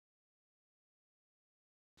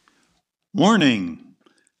Morning!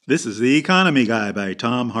 This is The Economy Guy by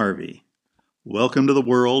Tom Harvey. Welcome to the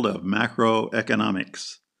world of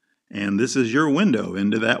macroeconomics. And this is your window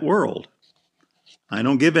into that world. I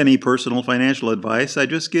don't give any personal financial advice, I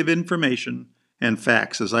just give information and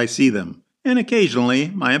facts as I see them, and occasionally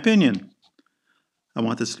my opinion. I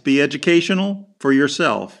want this to be educational for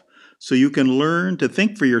yourself, so you can learn to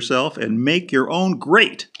think for yourself and make your own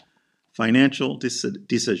great financial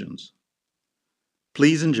decisions.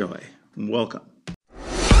 Please enjoy. Welcome.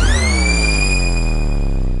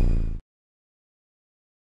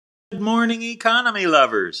 Good morning, economy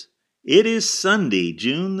lovers. It is Sunday,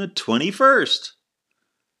 June the 21st.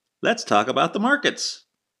 Let's talk about the markets.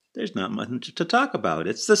 There's not much to talk about.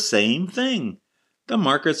 It's the same thing. The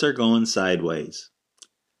markets are going sideways.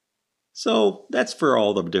 So that's for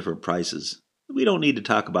all the different prices. We don't need to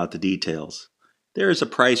talk about the details. There is a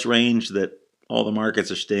price range that all the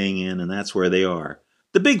markets are staying in, and that's where they are.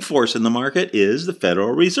 The big force in the market is the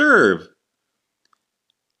Federal Reserve.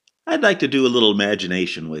 I'd like to do a little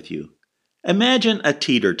imagination with you. Imagine a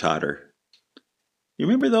teeter-totter. You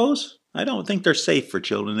remember those? I don't think they're safe for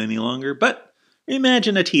children any longer, but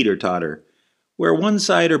imagine a teeter-totter, where one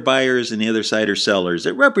side are buyers and the other side are sellers.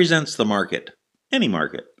 It represents the market, any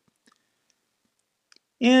market.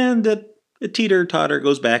 And the teeter-totter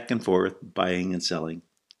goes back and forth, buying and selling.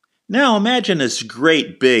 Now imagine this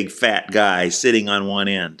great big fat guy sitting on one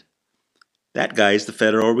end. That guy's the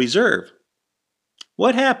Federal Reserve.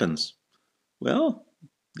 What happens? Well,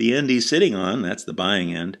 the end he's sitting on, that's the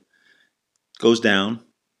buying end, goes down.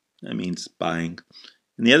 That means buying.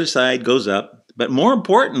 And the other side goes up. But more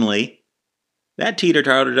importantly, that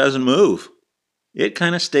teeter-totter doesn't move. It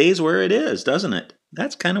kind of stays where it is, doesn't it?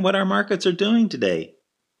 That's kind of what our markets are doing today.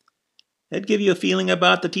 That give you a feeling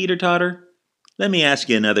about the teeter-totter? Let me ask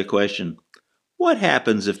you another question. What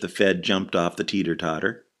happens if the Fed jumped off the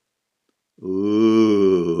teeter-totter?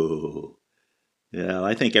 Ooh. Yeah,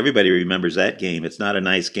 I think everybody remembers that game. It's not a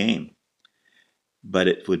nice game. But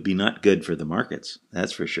it would be not good for the markets,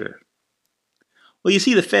 that's for sure. Well, you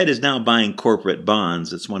see, the Fed is now buying corporate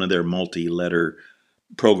bonds. It's one of their multi-letter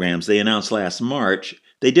programs they announced last March.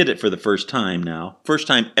 They did it for the first time now. First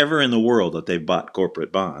time ever in the world that they've bought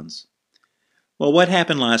corporate bonds. Well, what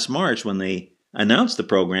happened last March when they announced the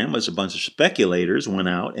program was a bunch of speculators went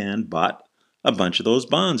out and bought a bunch of those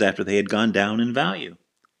bonds after they had gone down in value.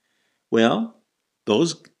 Well,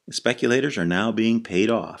 those speculators are now being paid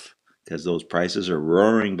off because those prices are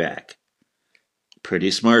roaring back. Pretty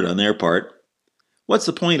smart on their part. What's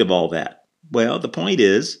the point of all that? Well, the point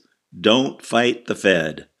is, don't fight the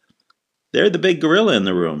Fed. They're the big gorilla in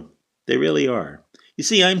the room. They really are. You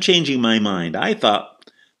see, I'm changing my mind. I thought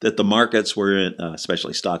that the markets were,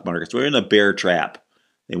 especially stock markets, were in a bear trap.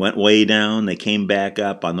 They went way down. They came back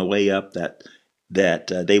up. On the way up, that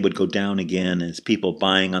they would go down again, as people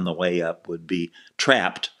buying on the way up would be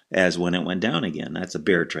trapped as when it went down again. That's a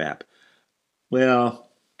bear trap. Well,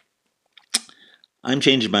 I'm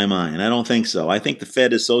changing my mind. I don't think so. I think the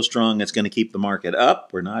Fed is so strong it's going to keep the market up.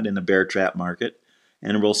 We're not in a bear trap market,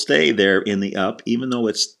 and we'll stay there in the up, even though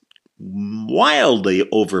it's wildly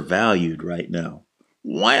overvalued right now.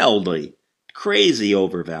 Wildly, crazy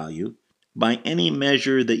overvalued by any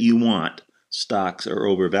measure that you want. Stocks are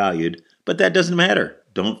overvalued, but that doesn't matter.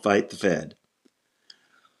 Don't fight the Fed.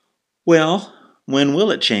 Well, when will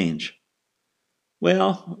it change?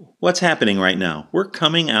 Well, what's happening right now? We're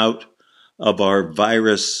coming out of our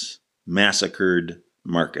virus massacred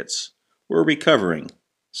markets. We're recovering,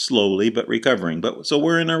 slowly but recovering. So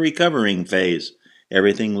we're in a recovering phase.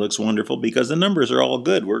 Everything looks wonderful because the numbers are all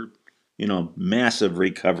good. We're massive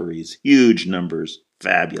recoveries, huge numbers,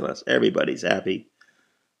 fabulous. Everybody's happy.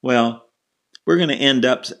 Well, we're going to end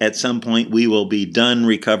up at some point, we will be done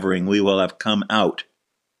recovering. We will have come out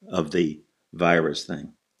of the virus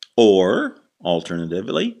thing. Or,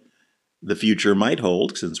 alternatively, the future might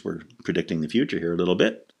hold, since we're predicting the future here a little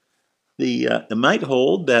bit, it might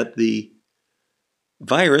hold that the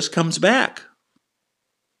virus comes back.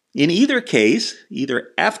 In either case, either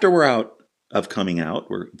after we're out of coming out,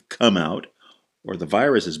 or come out, or the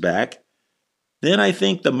virus is back, then I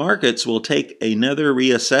think the markets will take another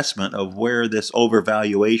reassessment of where this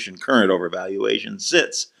overvaluation, current overvaluation,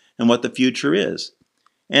 sits and what the future is.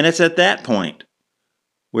 And it's at that point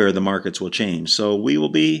where the markets will change. So we will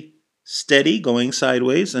be steady going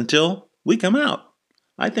sideways until we come out.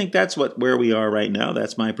 I think that's where we are right now.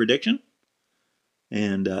 That's my prediction.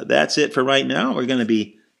 And that's it for right now. We're going to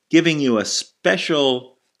be giving you a special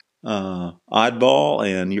oddball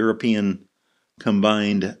and European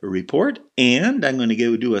combined report, and I'm going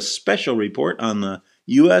to do a special report on the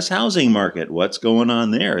U.S. housing market. What's going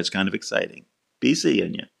on there? It's kind of exciting. Be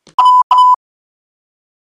seeing you.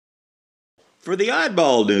 for the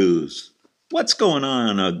oddball news. What's going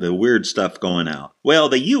on, the weird stuff going out? Well,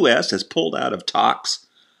 the U.S. has pulled out of talks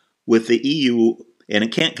with the EU, and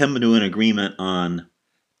it can't come to an agreement on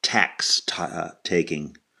tax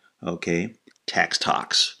taking, okay? Tax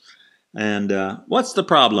talks. And what's the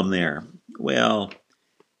problem there? Well,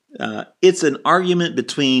 it's an argument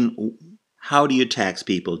between how do you tax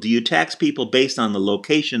people? Do you tax people based on the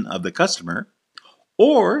location of the customer,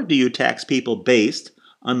 or do you tax people based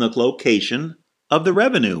on the location of the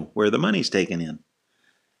revenue where the money's taken in?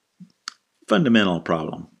 Fundamental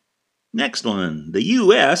problem. Next one, the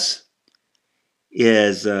U.S.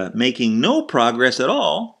 is making no progress at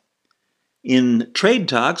all in trade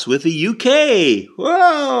talks with the UK.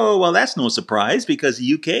 Whoa, well, that's no surprise because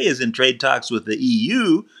the UK is in trade talks with the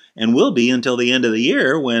EU and will be until the end of the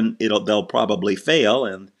year when they'll probably fail,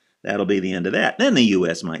 and that'll be the end of that. Then the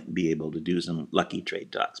U.S. might be able to do some lucky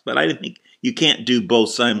trade talks, but I think you can't do both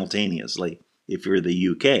simultaneously if you're the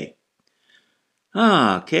UK.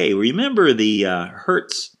 Okay, remember the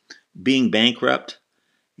Hertz being bankrupt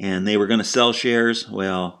and they were going to sell shares?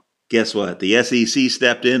 Well, guess what? The SEC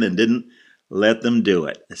stepped in and didn't let them do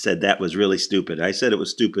it. I said that was really stupid. I said it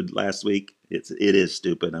was stupid last week. It is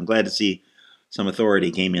stupid. I'm glad to see some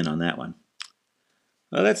authority came in on that one.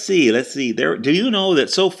 Well, let's see. Do you know that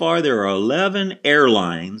so far there are 11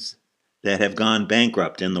 airlines that have gone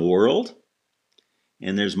bankrupt in the world?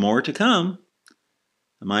 And there's more to come.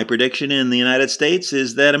 My prediction in the United States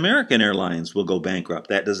is that American Airlines will go bankrupt.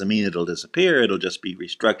 That doesn't mean it'll disappear. It'll just be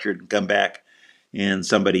restructured and come back, and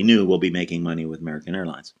somebody new will be making money with American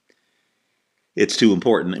Airlines. It's too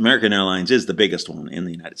important. American Airlines is the biggest one in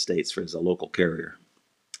the United States as a local carrier.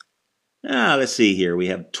 Let's see here. We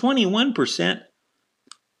have 21%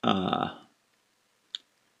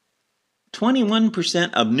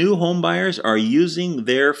 of new home buyers are using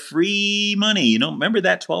their free money. You know, remember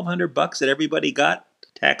that $1,200 that everybody got,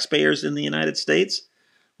 taxpayers in the United States?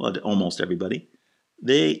 Well, almost everybody.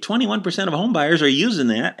 21% of home buyers are using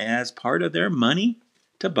that as part of their money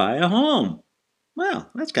to buy a home.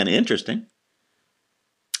 Well, that's kind of interesting.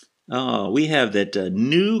 We have that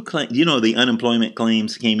new claim. You know, the unemployment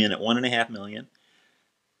claims came in at 1.5 million.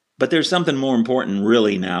 But there's something more important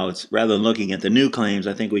really now. It's rather than looking at the new claims,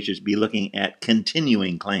 I think we should be looking at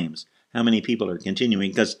continuing claims. How many people are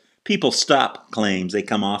continuing? Because people stop claims, they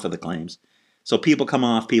come off of the claims. So people come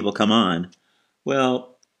off, people come on.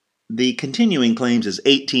 Well, the continuing claims is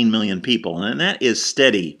 18 million people, and that is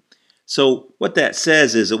steady. So what that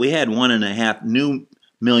says is that we had 1.5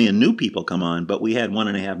 million new people come on, but we had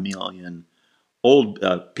 1.5 million old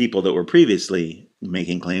people that were previously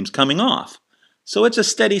making claims coming off. So it's a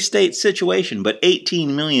steady state situation, but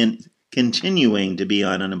 18 million continuing to be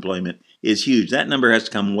on unemployment is huge. That number has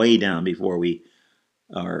to come way down before we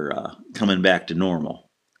are coming back to normal,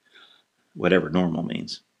 whatever normal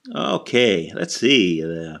means. Okay, let's see.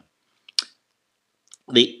 The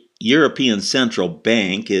European Central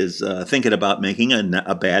Bank is thinking about making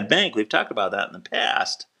a bad bank. We've talked about that in the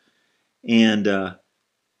past. And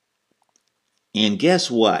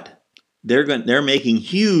guess what? They're making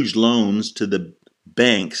huge loans to the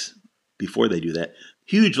banks before they do that.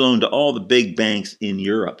 Huge loan to all the big banks in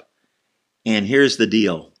Europe. And here's the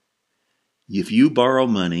deal. If you borrow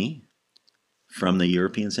money from the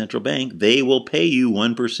European Central Bank, they will pay you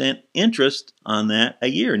 1% interest on that a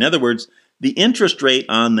year. In other words, the interest rate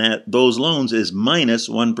on those loans is minus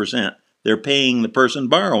 1%. They're paying the person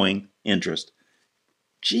borrowing interest.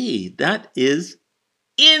 Gee, that is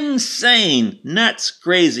insane, nuts,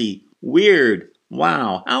 crazy, weird.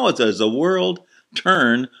 Wow, how does the world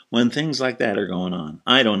turn when things like that are going on?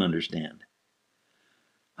 I don't understand.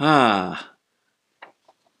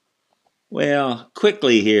 Well,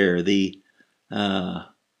 quickly here, the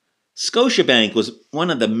Scotiabank was one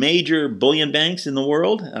of the major bullion banks in the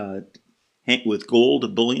world with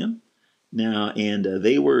gold bullion. Now, and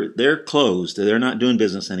they're closed. They're not doing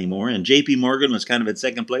business anymore. And J.P. Morgan was kind of in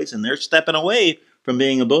second place, and they're stepping away from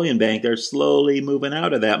being a bullion bank. They're slowly moving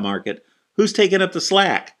out of that market. Who's taking up the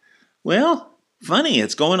slack? Well, funny,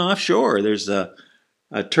 it's going offshore. There's a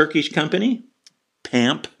Turkish company,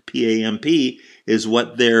 PAMP, P-A-M-P, is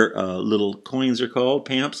what their little coins are called,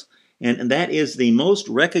 PAMPs. And that is the most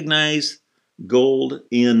recognized gold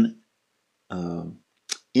in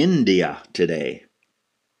India today.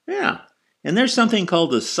 Yeah. And there's something called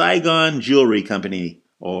the Saigon Jewelry Company,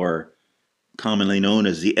 or commonly known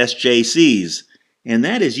as the SJCs. And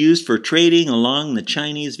that is used for trading along the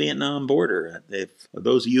Chinese-Vietnam border. For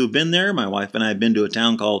those of you who've been there, my wife and I have been to a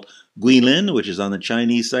town called Guilin, which is on the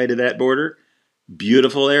Chinese side of that border.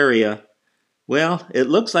 Beautiful area. Well, it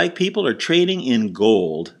looks like people are trading in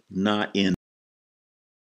gold, not in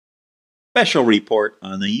special report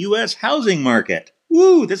on the U.S. housing market.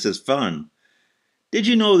 Woo, this is fun. Did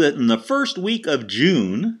you know that in the first week of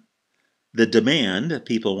June, the demand,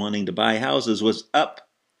 people wanting to buy houses, was up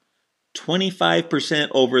 25%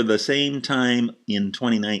 over the same time in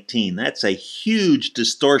 2019. That's a huge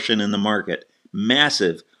distortion in the market,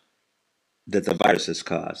 massive, that the virus has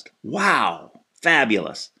caused. Wow,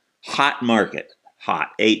 fabulous. Hot market,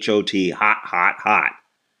 hot, H-O-T, hot, hot, hot.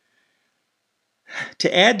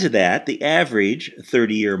 To add to that, the average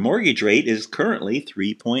 30-year mortgage rate is currently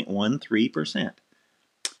 3.13%.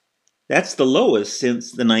 That's the lowest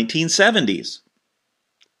since the 1970s.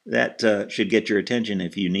 That should get your attention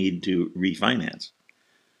if you need to refinance.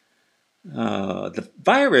 The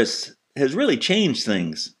virus has really changed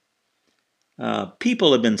things.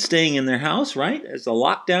 People have been staying in their house, right, as the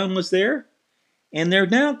lockdown was there. And they're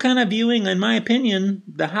now kind of viewing, in my opinion,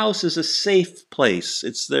 the house as a safe place.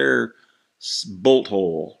 It's their bolt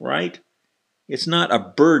hole, right? It's not a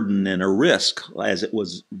burden and a risk as it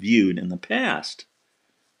was viewed in the past.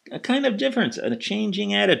 A kind of difference, a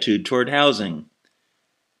changing attitude toward housing.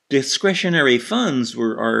 Discretionary funds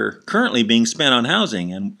are currently being spent on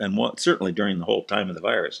housing, and certainly during the whole time of the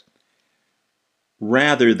virus,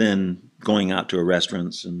 rather than going out to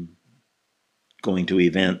restaurants and going to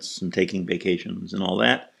events and taking vacations and all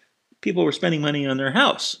that. People were spending money on their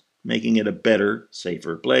house, making it a better,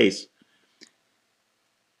 safer place.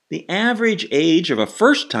 The average age of a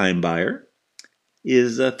first-time buyer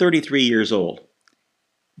is 33 years old.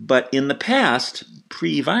 But in the past,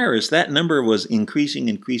 pre-virus, that number was increasing.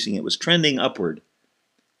 It was trending upward.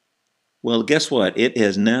 Well, guess what? It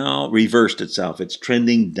has now reversed itself. It's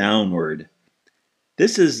trending downward.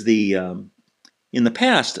 This is in the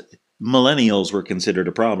past, millennials were considered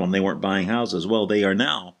a problem. They weren't buying houses. Well, they are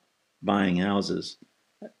now buying houses.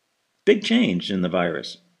 Big change in the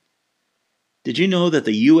virus. Did you know that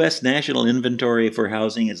the U.S. National Inventory for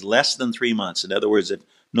Housing is less than 3 months? In other words, if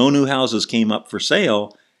no new houses came up for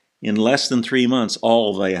sale, in less than 3 months,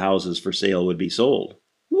 all the houses for sale would be sold.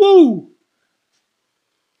 Woo!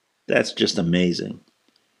 That's just amazing.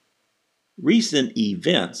 Recent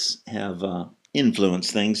events have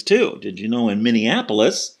influenced things too. Did you know in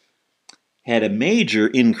Minneapolis had a major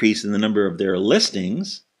increase in the number of their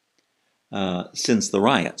listings since the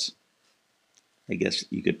riots? I guess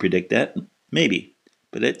you could predict that. Maybe.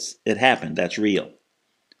 But it happened. That's real.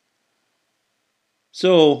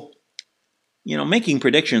 So, making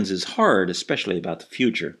predictions is hard, especially about the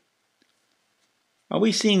future. Are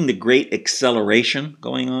we seeing the Great Acceleration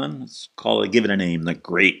going on? Let's give it a name, the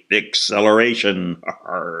Great Acceleration.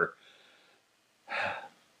 Are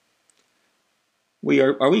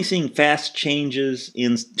we seeing fast changes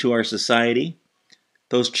into our society?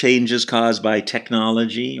 Those changes caused by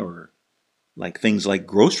technology, or like things like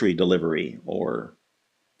grocery delivery or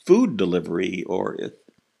food delivery, or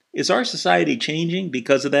is our society changing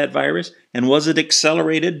because of that virus? And was it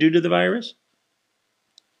accelerated due to the virus?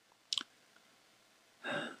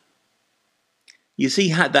 You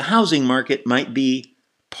see, the housing market might be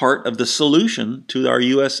part of the solution to our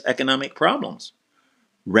U.S. economic problems.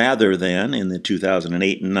 Rather than in the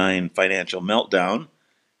 2008 and 9 financial meltdown,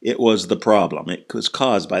 it was the problem. It was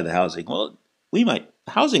caused by the housing. Well,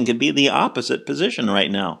 housing could be the opposite position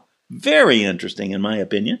right now. Very interesting, in my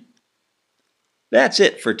opinion. That's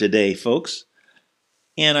it for today, folks.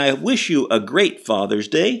 And I wish you a great Father's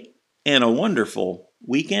Day and a wonderful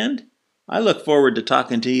weekend. I look forward to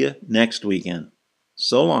talking to you next weekend.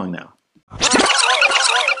 So long now.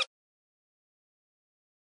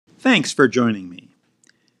 Thanks for joining me.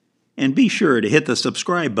 And be sure to hit the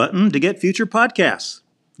subscribe button to get future podcasts.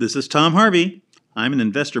 This is Tom Harvey. I'm an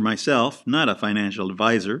investor myself, not a financial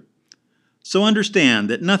advisor. So understand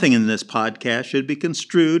that nothing in this podcast should be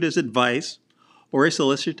construed as advice or a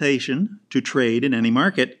solicitation to trade in any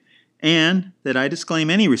market, and that I disclaim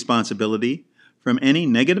any responsibility from any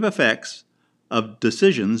negative effects of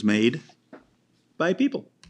decisions made by people.